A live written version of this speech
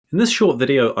In this short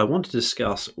video, I want to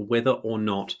discuss whether or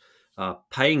not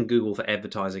paying Google for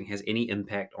advertising has any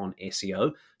impact on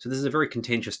SEO. So this is a very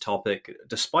contentious topic.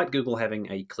 Despite Google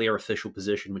having a clear official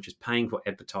position, which is paying for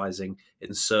advertising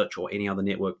in search or any other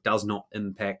network does not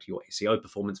impact your SEO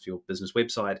performance for your business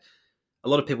website, a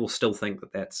lot of people still think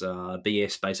that that's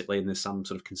BS, basically, and there's some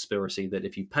sort of conspiracy that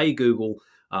if you pay Google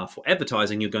for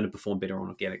advertising, you're going to perform better on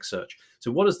organic search.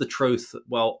 So what is the truth?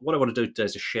 Well, what I want to do today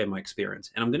is to share my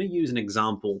experience, and I'm going to use an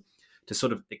example to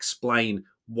sort of explain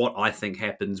what I think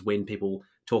happens when people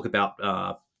talk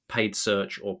about paid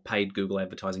search or paid Google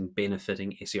advertising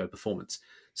benefiting SEO performance.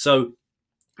 So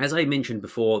as I mentioned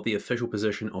before, the official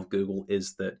position of Google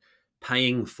is that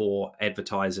paying for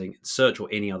advertising in search or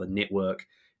any other network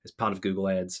as part of Google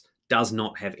Ads does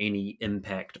not have any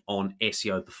impact on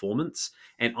SEO performance.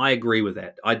 And I agree with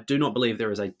that. I do not believe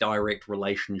there is a direct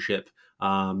relationship.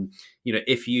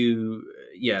 If you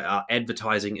are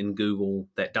advertising in Google,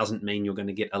 that doesn't mean you're going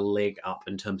to get a leg up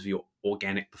in terms of your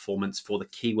organic performance for the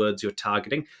keywords you're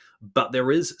targeting. But there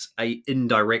is a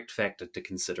indirect factor to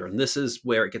consider, and this is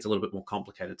where it gets a little bit more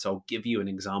complicated. So I'll give you an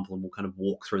example, and we'll kind of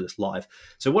walk through this live.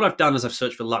 So what I've done is I've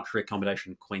searched for luxury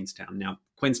accommodation in Queenstown. Now,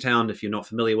 Queenstown, if you're not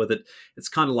familiar with it, it's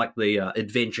kind of like the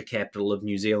adventure capital of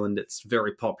New Zealand. It's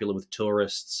very popular with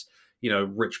tourists.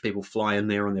 Rich people fly in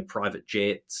there on their private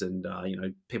jets, and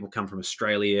people come from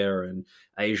Australia and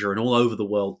Asia and all over the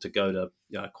world to go to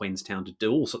Queenstown to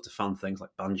do all sorts of fun things like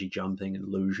bungee jumping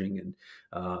and luging and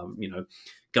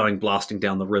going blasting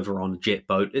down the river on a jet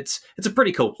boat. It's a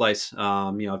pretty cool place.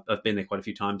 I've been there quite a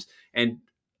few times, and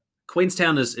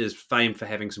Queenstown is famed for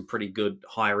having some pretty good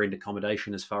higher end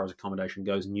accommodation as far as accommodation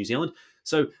goes in New Zealand.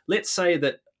 So let's say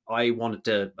that I wanted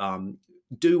to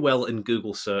do well in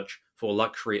Google search for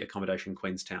luxury accommodation in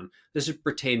Queenstown. Let's just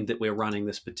pretend that we're running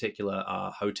this particular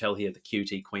hotel here, the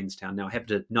QT Queenstown. Now, I happen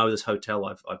to know this hotel.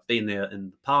 I've been there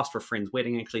in the past for a friend's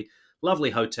wedding, actually.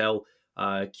 Lovely hotel.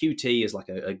 QT is like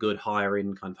a good higher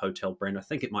end kind of hotel brand. I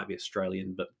think it might be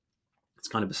Australian, but it's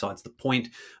kind of besides the point.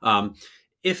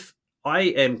 If I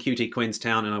am QT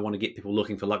Queenstown and I want to get people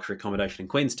looking for luxury accommodation in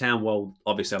Queenstown, well,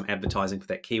 obviously I'm advertising for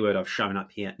that keyword. I've shown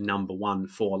up here #1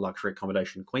 for luxury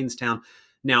accommodation in Queenstown.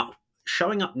 Now,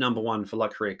 showing up #1 for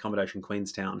luxury accommodation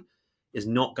Queenstown is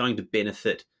not going to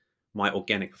benefit my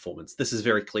organic performance. This is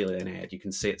very clearly an ad. You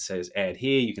can see it says ad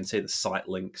here. You can see the site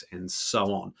links and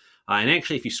so on. And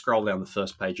actually, if you scroll down the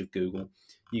first page of Google,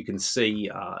 you can see,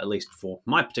 at least for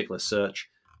my particular search,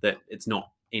 that it's not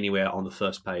anywhere on the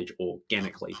first page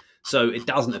organically. So it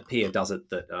doesn't appear, does it,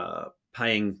 that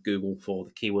paying Google for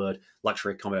the keyword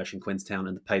luxury accommodation Queenstown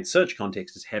in the paid search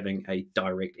context is having a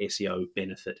direct SEO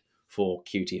benefit for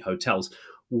QT hotels.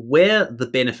 Where the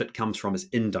benefit comes from is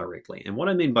indirectly. And what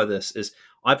I mean by this is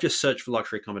I've just searched for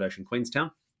luxury accommodation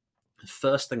Queenstown. The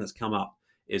first thing that's come up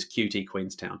is QT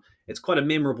Queenstown. It's quite a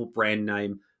memorable brand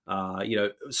name.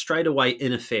 Straight away,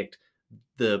 in effect,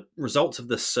 the results of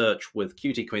this search with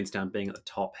QT Queenstown being at the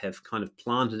top have kind of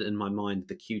planted in my mind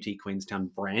the QT Queenstown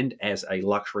brand as a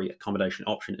luxury accommodation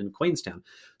option in Queenstown.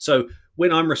 So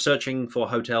when I'm researching for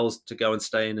hotels to go and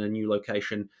stay in a new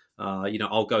location,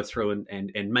 I'll go through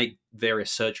and make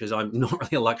various searches. I'm not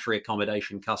really a luxury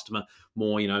accommodation customer,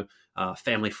 more,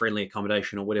 family-friendly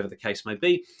accommodation or whatever the case may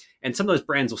be. And some of those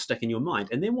brands will stick in your mind.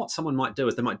 And then what someone might do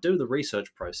is they might do the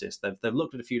research process. They've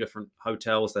looked at a few different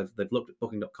hotels. They've looked at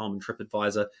Booking.com and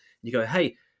TripAdvisor. And you go,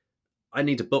 hey, I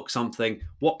need to book something.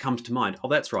 What comes to mind? Oh,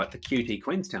 that's right. The QT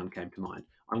Queenstown came to mind.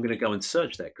 I'm going to go and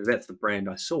search that because that's the brand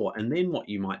I saw. And then what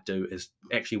you might do is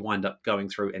actually wind up going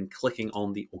through and clicking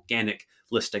on the organic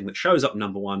listing that shows up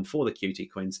 #1 for the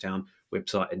QT Queenstown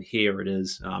website. And here it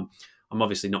is. I'm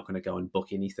obviously not going to go and book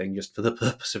anything just for the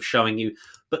purpose of showing you.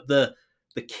 But the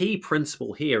key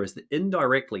principle here is that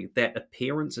indirectly that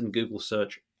appearance in Google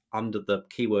search under the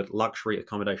keyword luxury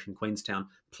accommodation Queenstown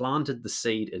planted the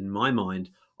seed in my mind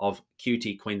of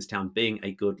QT Queenstown being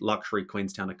a good luxury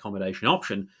Queenstown accommodation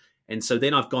option. And so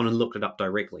then I've gone and looked it up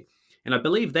directly. And I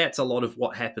believe that's a lot of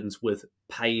what happens with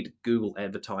paid Google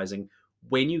advertising.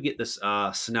 When you get this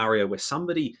scenario where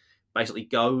somebody basically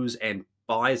goes and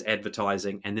buys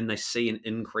advertising and then they see an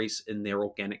increase in their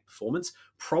organic performance,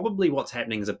 probably what's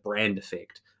happening is a brand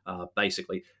effect,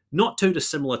 basically. Not too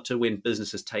dissimilar to when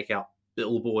businesses take out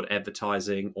billboard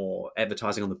advertising or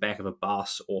advertising on the back of a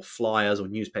bus or flyers or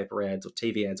newspaper ads or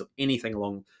TV ads or anything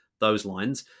along those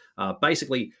lines.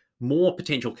 Basically, more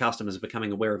potential customers are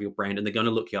becoming aware of your brand and they're going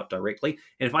to look you up directly.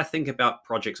 And if I think about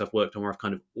projects I've worked on where I've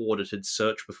kind of audited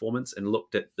search performance and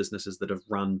looked at businesses that have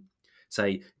run,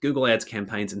 say, Google Ads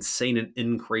campaigns and seen an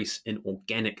increase in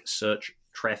organic search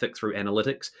traffic through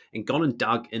analytics and gone and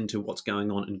dug into what's going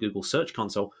on in Google Search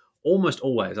Console, almost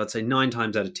always, I'd say 9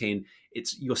 times out of 10,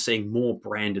 you're seeing more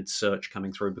branded search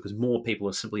coming through because more people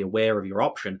are simply aware of your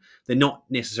option. They're not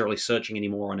necessarily searching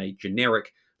anymore on a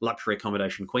generic luxury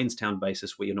accommodation Queenstown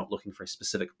basis where you're not looking for a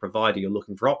specific provider, you're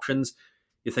looking for options.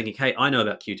 You're thinking, hey, I know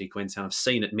about QT Queenstown. I've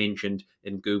seen it mentioned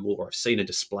in Google, or I've seen a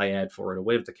display ad for it, or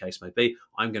whatever the case may be.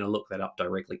 I'm going to look that up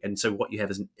directly. And so what you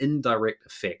have is an indirect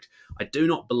effect. I do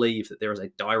not believe that there is a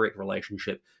direct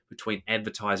relationship between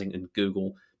advertising and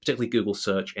Google, particularly Google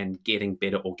search, and getting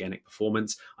better organic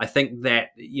performance. I think that,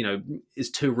 is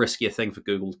too risky a thing for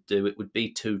Google to do. It would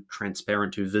be too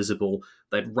transparent, too visible.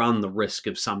 They'd run the risk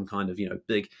of some kind of,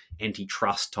 big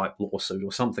antitrust type lawsuit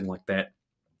or something like that.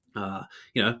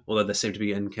 Although they seem to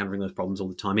be encountering those problems all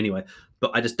the time anyway.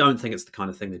 But I just don't think it's the kind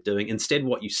of thing they're doing. Instead,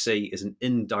 what you see is an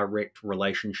indirect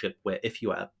relationship where if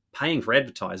you are paying for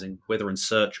advertising, whether in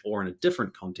search or in a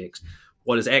different context,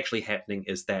 what is actually happening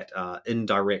is that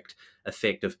indirect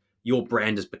effect of your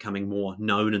brand is becoming more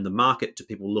known in the market to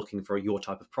people looking for your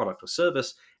type of product or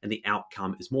service, and the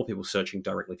outcome is more people searching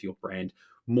directly for your brand,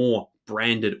 more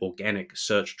branded organic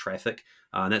search traffic,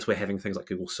 and that's where having things like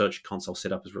Google Search Console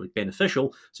set up is really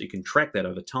beneficial, so you can track that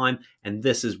over time, and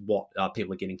this is what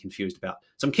people are getting confused about.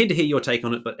 So I'm keen to hear your take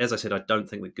on it, but as I said, I don't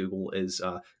think that Google is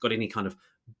got any kind of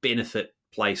benefit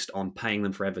placed on paying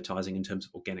them for advertising in terms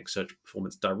of organic search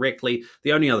performance directly.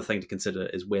 The only other thing to consider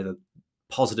is whether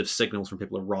positive signals from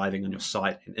people arriving on your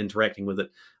site and interacting with it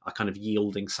are kind of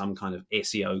yielding some kind of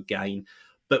SEO gain.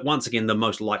 But once again, the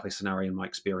most likely scenario in my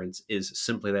experience is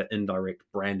simply that indirect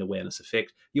brand awareness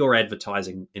effect. Your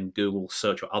advertising in Google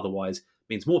search or otherwise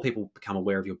means more people become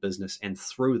aware of your business, and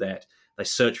through that, they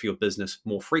search for your business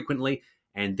more frequently,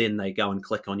 and then they go and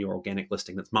click on your organic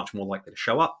listing that's much more likely to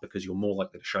show up because you're more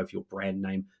likely to show for your brand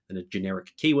name than a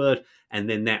generic keyword, and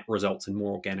then that results in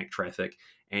more organic traffic.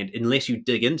 And unless you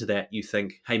dig into that, you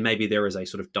think, hey, maybe there is a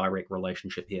sort of direct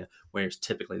relationship here, whereas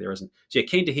typically there isn't. So yeah,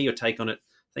 keen to hear your take on it.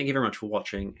 Thank you very much for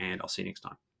watching, and I'll see you next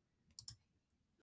time.